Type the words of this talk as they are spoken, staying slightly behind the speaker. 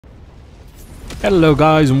Hello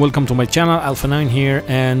guys and welcome to my channel. AlphaNine here,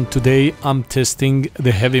 and today I'm testing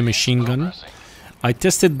the heavy machine gun. I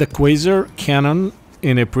tested the Quasar cannon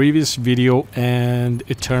in a previous video and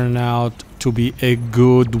it turned out to be a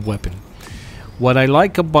good weapon. What I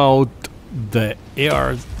like about the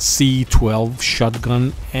ARC-12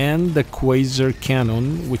 shotgun and the Quasar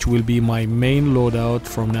cannon, which will be my main loadout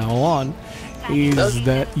from now on, is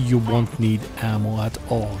that you won't need ammo at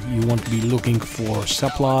all. You won't be looking for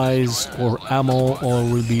supplies or ammo, or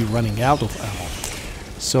will be running out of ammo.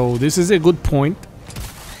 So this is a good point.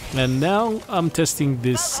 And now I'm testing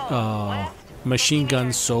this machine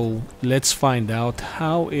gun, so let's find out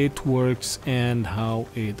how it works and how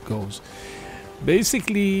it goes.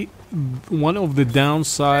 Basically, one of the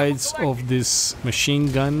downsides of this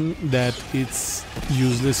machine gun that it's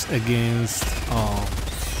useless against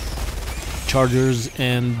chargers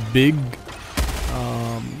and big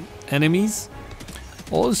enemies.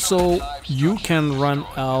 Also, you can run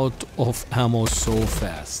out of ammo so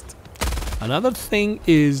fast. Another thing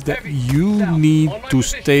is that you need to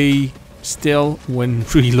stay still when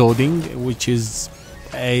reloading, which is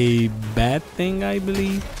a bad thing, I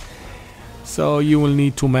believe. So you will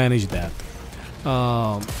need to manage that.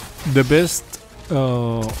 The best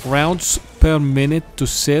rounds per minute to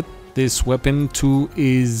set this weapon to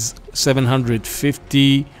is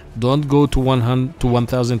 750. Don't go to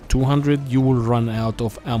 1200. You will run out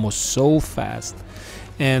of ammo so fast,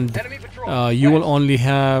 and you will only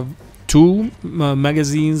have 2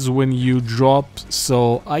 magazines when you drop.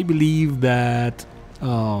 So I believe that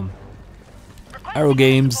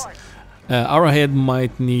Arrowhead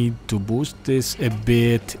might need to boost this a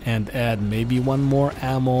bit and add maybe one more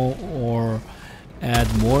ammo or add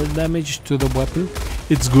more damage to the weapon.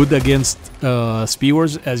 It's good against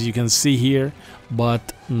spears, as you can see here,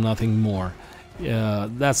 but nothing more.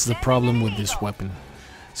 That's the problem with this weapon.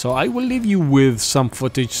 So I will leave you with some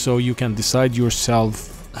footage so you can decide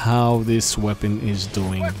yourself how this weapon is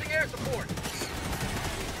doing.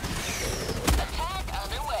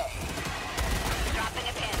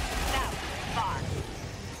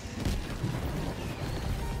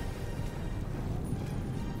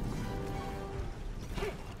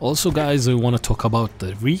 Also guys, I want to talk about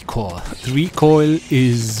the recoil. The recoil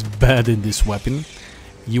is bad in this weapon.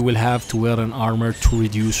 You will have to wear an armor to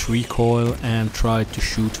reduce recoil and try to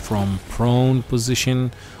shoot from prone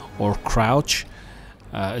position or crouch.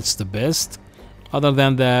 It's the best. Other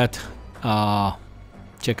than that,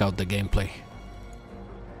 check out the gameplay.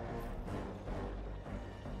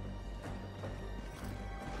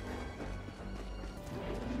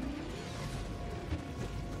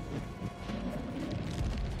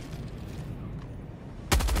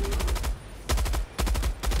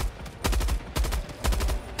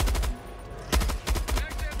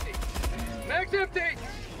 Empty!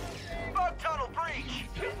 Bug tunnel breach!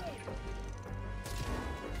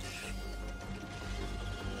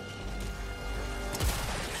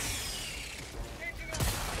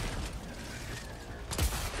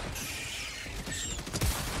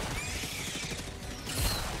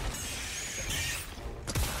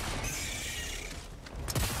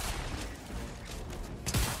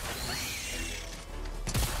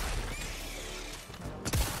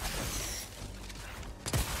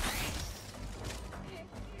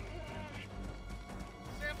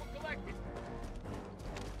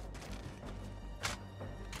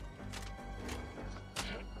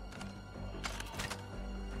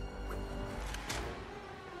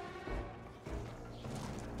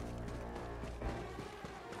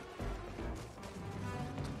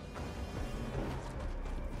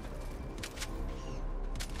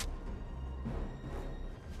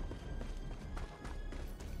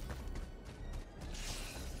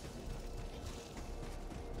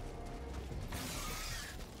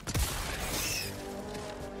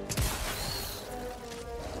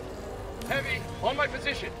 Heavy, on my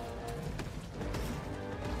position.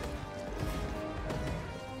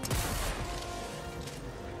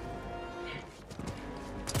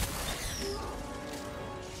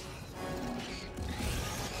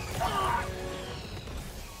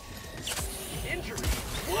 Injury?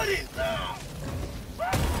 What is that?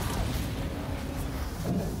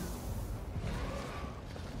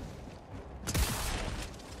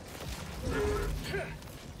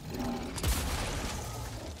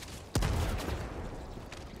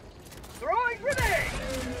 Throwing grenade!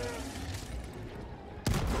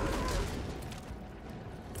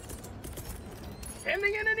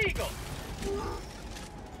 Sending in an eagle!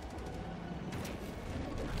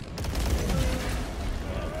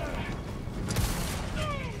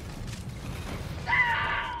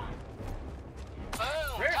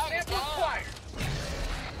 Rare sample acquired!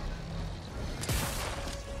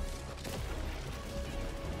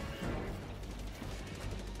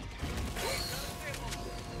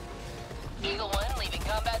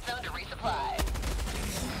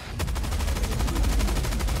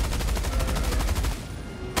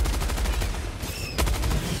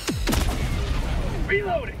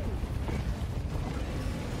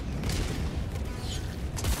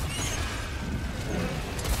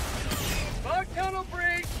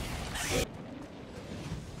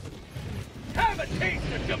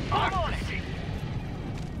 taste of democracy!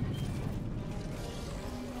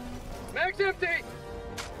 Mag's empty!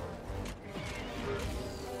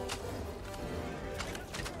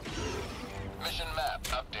 Mission map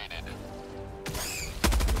updated.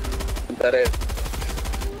 That is.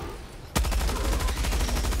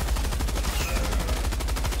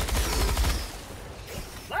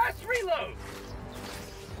 Last reload!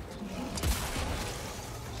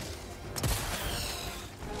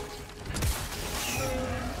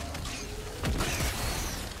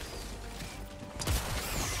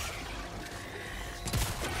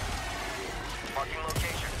 Marking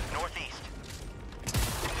location, northeast.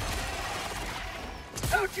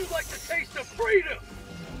 How'd you like the taste of freedom?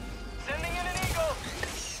 Sending in an eagle.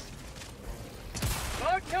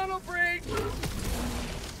 Bug tunnel breach!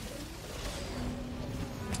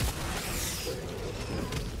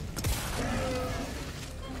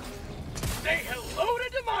 Say hello to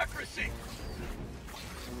democracy!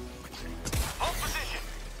 Hold position.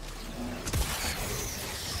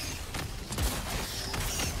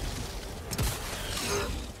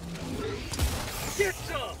 Get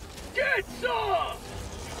some! Get some!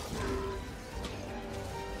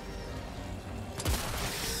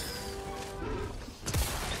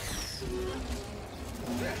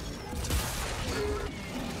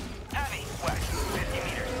 Heavy, west, 50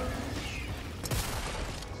 meters.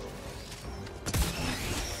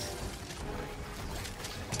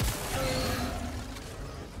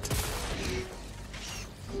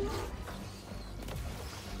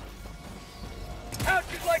 How'd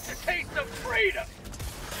you like the taste of freedom?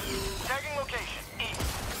 Tagging location, east.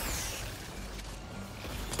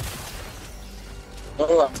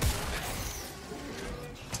 Hold on.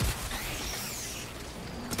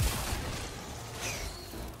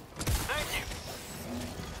 Thank you.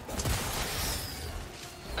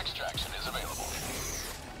 Extraction is available.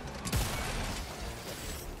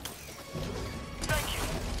 Thank you.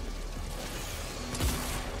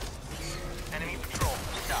 Enemy patrol,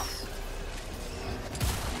 stop.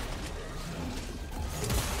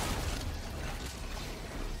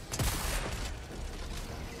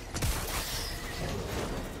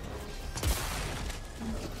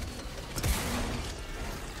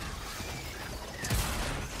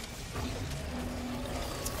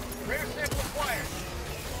 Rare sample acquired.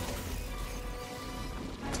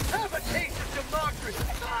 Have a taste of democracy!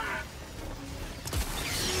 Ah!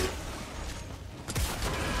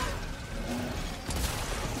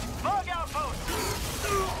 Bug outpost!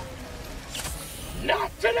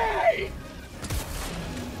 Not today!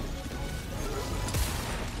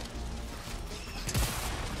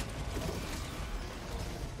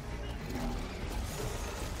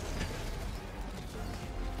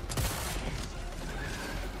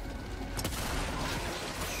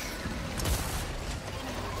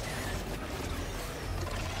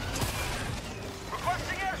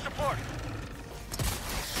 Requesting air support!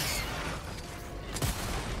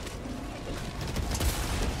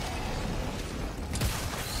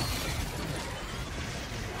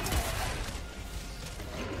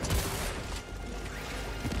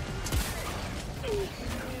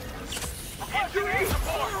 Requesting air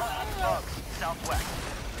support! Bugs, southwest.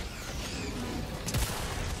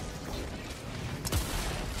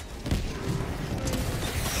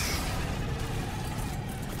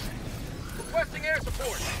 Requesting air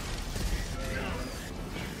support!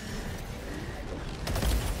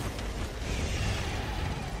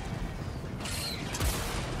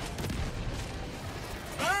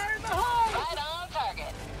 Fire in the hole! Right on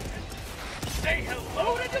target. Say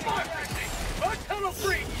hello to democracy! Bug tunnel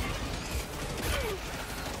breach!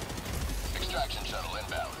 Extraction shuttle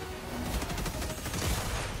inbound.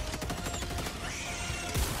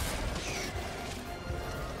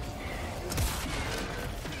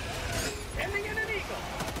 Ending in an eagle!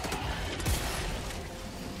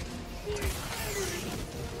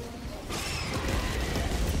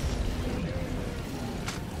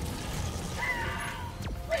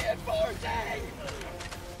 Reinforcing!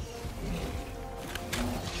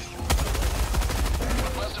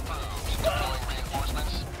 Request approved. Deploying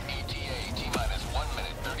reinforcements. ETA T-minus 1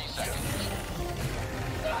 minute 30 seconds.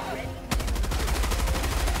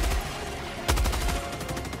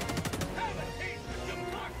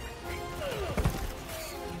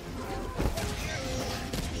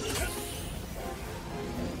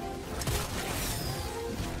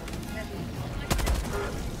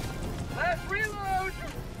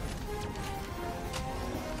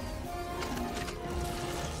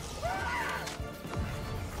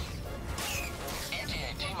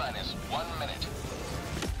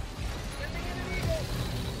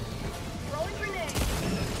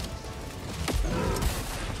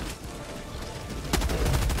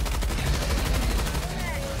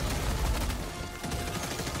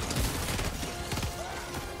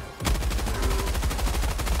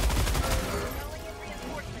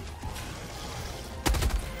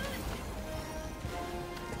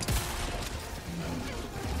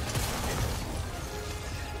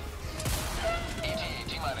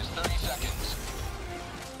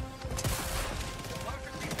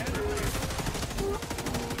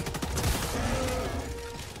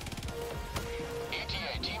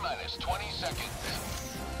 seconds.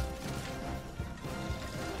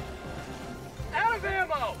 Out of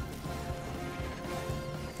ammo!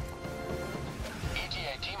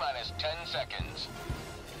 ETA T-minus 10 seconds.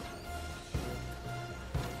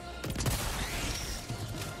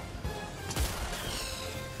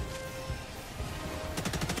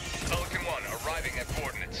 Pelican 1 arriving at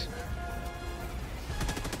coordinates.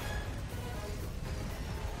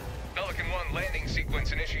 Pelican 1 landing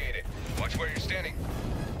sequence initiated. Watch where you're standing.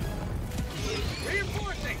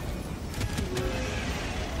 Reinforcing!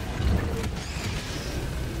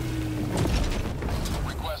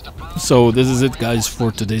 Request approved. So this is it, guys,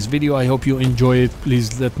 for today's video. I hope you enjoy it.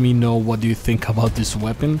 Please let me know what do you think about this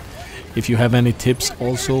weapon. If you have any tips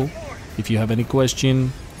also, if you have any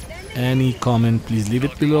question, any comment, please leave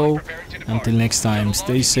it below. Until next time,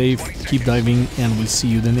 stay safe, keep diving, and we'll see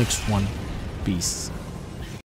you the next one. Peace.